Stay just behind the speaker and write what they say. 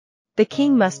The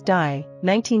King Must Die,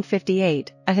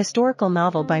 1958, a historical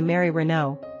novel by Mary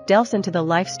Renault, delves into the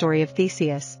life story of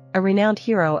Theseus, a renowned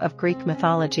hero of Greek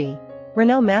mythology.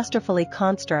 Renault masterfully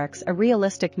constructs a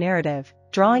realistic narrative,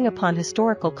 drawing upon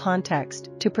historical context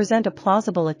to present a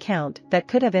plausible account that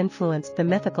could have influenced the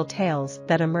mythical tales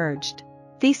that emerged.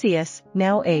 Theseus,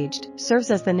 now aged, serves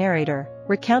as the narrator,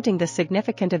 recounting the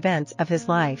significant events of his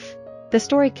life. The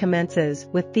story commences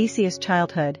with Theseus'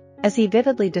 childhood, as he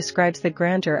vividly describes the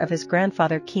grandeur of his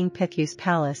grandfather King Pythius'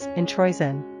 palace in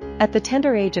Troezen. At the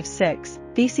tender age of 6,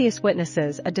 Theseus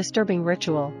witnesses a disturbing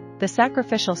ritual, the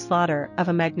sacrificial slaughter of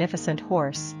a magnificent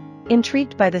horse.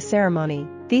 Intrigued by the ceremony,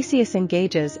 Theseus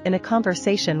engages in a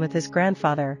conversation with his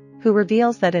grandfather, who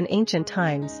reveals that in ancient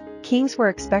times, kings were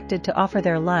expected to offer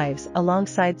their lives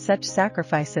alongside such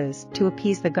sacrifices to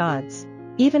appease the gods.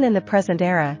 Even in the present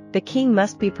era, the king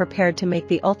must be prepared to make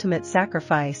the ultimate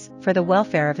sacrifice for the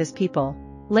welfare of his people.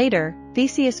 Later,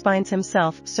 Theseus finds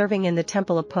himself serving in the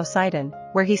temple of Poseidon,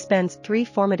 where he spends 3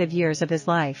 formative years of his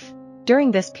life.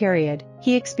 During this period,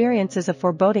 he experiences a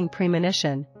foreboding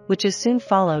premonition, which is soon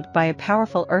followed by a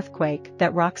powerful earthquake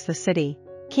that rocks the city.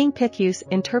 King Pythius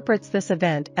interprets this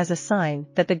event as a sign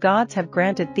that the gods have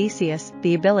granted Theseus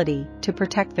the ability to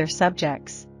protect their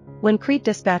subjects. When Crete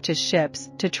dispatches ships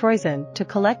to Troezen to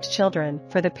collect children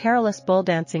for the perilous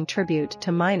bull-dancing tribute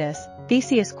to Minos,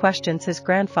 Theseus questions his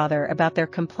grandfather about their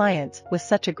compliance with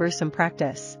such a gruesome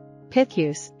practice.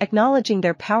 Pythius, acknowledging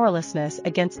their powerlessness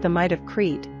against the might of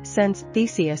Crete, sends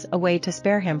Theseus away to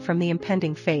spare him from the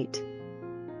impending fate.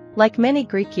 Like many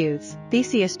Greek youths,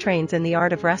 Theseus trains in the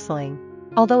art of wrestling.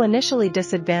 Although initially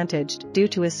disadvantaged due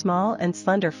to his small and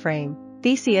slender frame,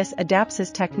 Theseus adapts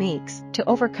his techniques to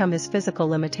overcome his physical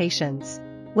limitations.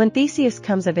 When Theseus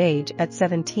comes of age at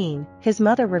 17, his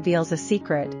mother reveals a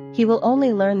secret: he will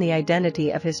only learn the identity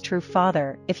of his true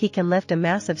father if he can lift a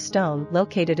massive stone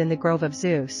located in the grove of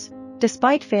Zeus.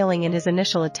 Despite failing in his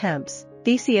initial attempts,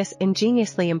 Theseus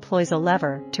ingeniously employs a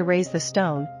lever to raise the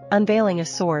stone, unveiling a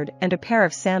sword and a pair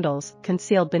of sandals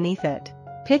concealed beneath it.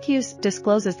 Pythius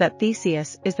discloses that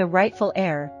Theseus is the rightful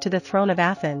heir to the throne of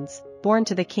Athens, born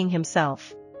to the king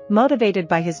himself. Motivated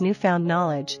by his newfound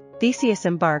knowledge, Theseus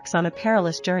embarks on a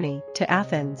perilous journey to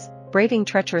Athens, braving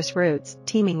treacherous routes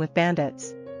teeming with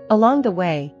bandits. Along the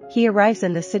way, he arrives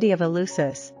in the city of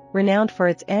Eleusis, renowned for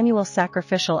its annual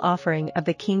sacrificial offering of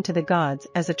the king to the gods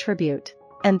as a tribute.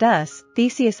 And thus,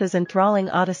 Theseus's enthralling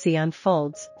odyssey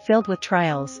unfolds, filled with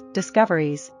trials,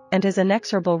 discoveries, and his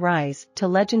inexorable rise to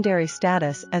legendary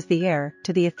status as the heir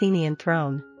to the Athenian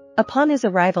throne. Upon his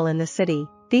arrival in the city,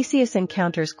 Theseus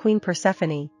encounters Queen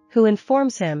Persephone, who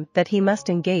informs him that he must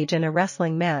engage in a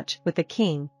wrestling match with the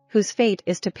king, whose fate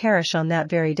is to perish on that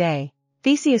very day.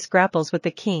 Theseus grapples with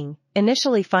the king,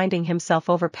 initially finding himself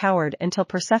overpowered until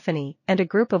Persephone and a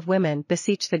group of women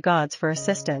beseech the gods for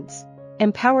assistance.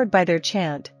 Empowered by their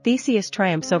chant, Theseus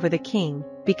triumphs over the king,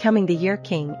 becoming the Year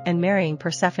King and marrying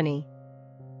Persephone.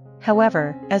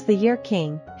 However, as the Year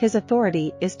King, his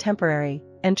authority is temporary,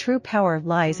 and true power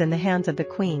lies in the hands of the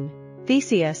queen.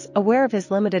 Theseus, aware of his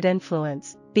limited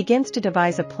influence, begins to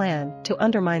devise a plan to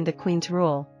undermine the queen's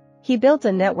rule. He builds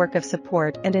a network of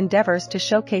support and endeavors to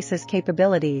showcase his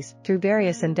capabilities through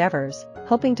various endeavors,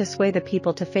 hoping to sway the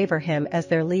people to favor him as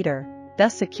their leader,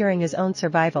 thus securing his own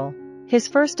survival. His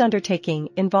first undertaking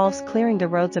involves clearing the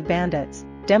roads of bandits,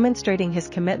 demonstrating his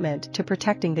commitment to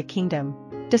protecting the kingdom.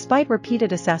 Despite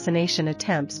repeated assassination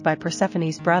attempts by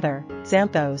Persephone's brother,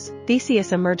 Xanthos,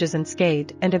 Theseus emerges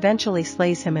unscathed and eventually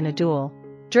slays him in a duel.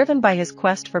 Driven by his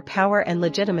quest for power and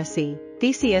legitimacy,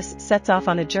 Theseus sets off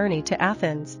on a journey to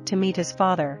Athens to meet his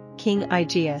father, King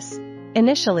Aegeus.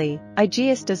 Initially,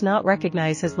 Aegeus does not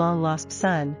recognize his long-lost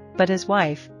son, but his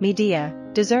wife, Medea,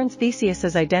 discerns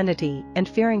Theseus's identity and,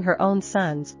 fearing her own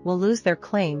sons will lose their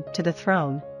claim to the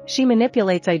throne, she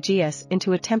manipulates Aegeus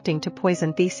into attempting to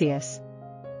poison Theseus.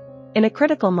 In a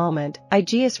critical moment,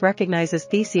 Aegeus recognizes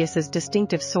Theseus's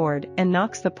distinctive sword and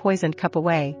knocks the poisoned cup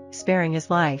away, sparing his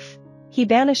life. He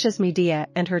banishes Medea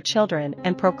and her children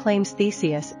and proclaims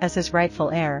Theseus as his rightful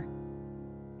heir.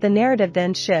 The narrative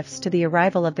then shifts to the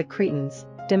arrival of the Cretans,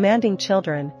 demanding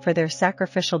children for their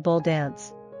sacrificial bull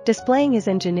dance. Displaying his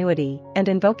ingenuity and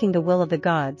invoking the will of the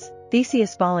gods,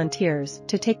 Theseus volunteers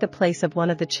to take the place of one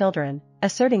of the children,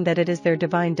 asserting that it is their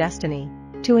divine destiny.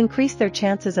 To increase their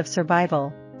chances of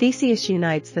survival, Theseus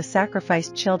unites the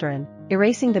sacrificed children,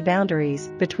 erasing the boundaries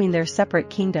between their separate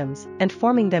kingdoms and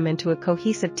forming them into a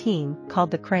cohesive team called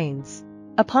the Cranes.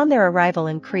 Upon their arrival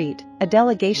in Crete, a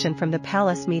delegation from the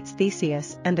palace meets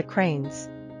Theseus and the Cranes.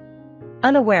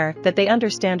 Unaware that they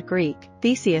understand Greek,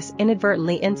 Theseus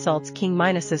inadvertently insults King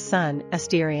Minos' son,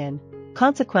 Asterion.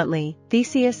 Consequently,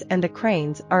 Theseus and the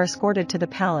cranes are escorted to the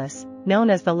palace, known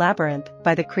as the labyrinth,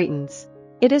 by the Cretans.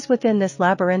 It is within this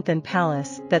labyrinthine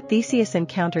palace that Theseus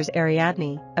encounters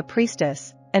Ariadne, a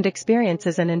priestess, and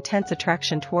experiences an intense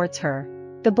attraction towards her.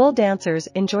 The bull dancers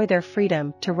enjoy their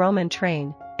freedom to roam and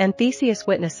train, and Theseus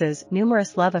witnesses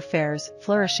numerous love affairs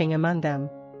flourishing among them.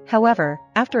 However,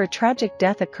 after a tragic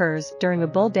death occurs during a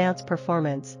bull dance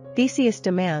performance, Theseus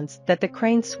demands that the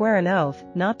cranes swear an oath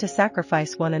not to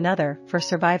sacrifice one another for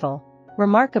survival.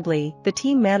 Remarkably, the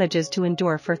team manages to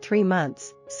endure for 3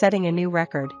 months, setting a new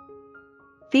record.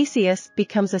 Theseus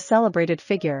becomes a celebrated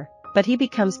figure, but he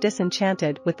becomes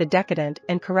disenchanted with the decadent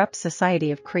and corrupt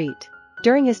society of Crete.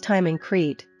 During his time in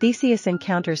Crete, Theseus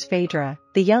encounters Phaedra,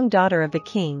 the young daughter of the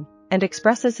king, and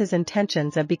expresses his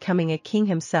intentions of becoming a king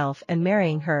himself and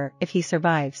marrying her if he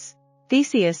survives.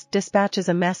 Theseus dispatches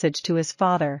a message to his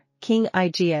father, King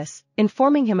Aegeus,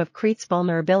 informing him of Crete's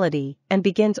vulnerability, and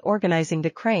begins organizing the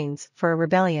cranes for a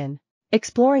rebellion.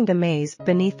 Exploring the maze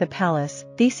beneath the palace,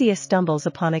 Theseus stumbles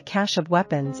upon a cache of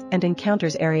weapons and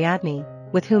encounters Ariadne,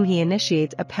 with whom he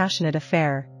initiates a passionate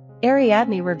affair.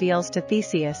 Ariadne reveals to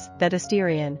Theseus that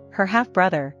Asterion, her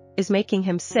half-brother, is making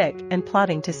him sick and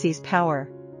plotting to seize power.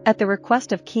 At the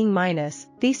request of King Minos,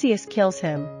 Theseus kills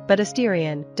him, but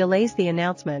Asterion delays the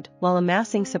announcement while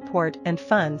amassing support and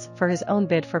funds for his own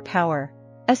bid for power.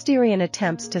 Asterion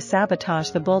attempts to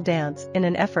sabotage the bull dance in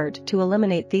an effort to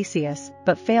eliminate Theseus,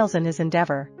 but fails in his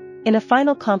endeavor. In a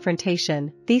final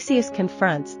confrontation, Theseus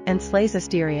confronts and slays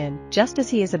Asterion just as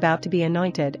he is about to be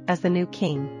anointed as the new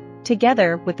king.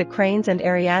 Together with the cranes and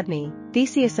Ariadne,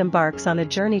 Theseus embarks on a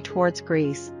journey towards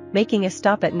Greece, making a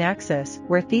stop at Naxos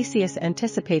where Theseus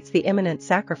anticipates the imminent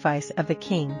sacrifice of the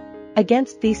king.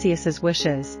 Against Theseus's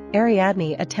wishes,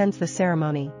 Ariadne attends the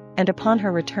ceremony, and upon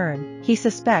her return, he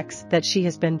suspects that she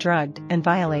has been drugged and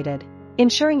violated.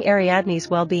 Ensuring Ariadne's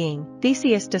well-being,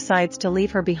 Theseus decides to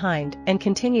leave her behind and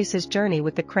continues his journey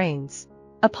with the cranes.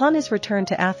 Upon his return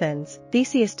to Athens,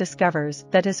 Theseus discovers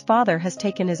that his father has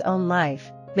taken his own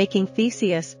life, making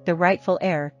Theseus the rightful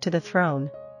heir to the throne.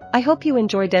 I hope you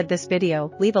enjoyed this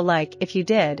video. Leave a like if you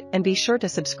did and be sure to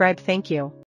subscribe. Thank you.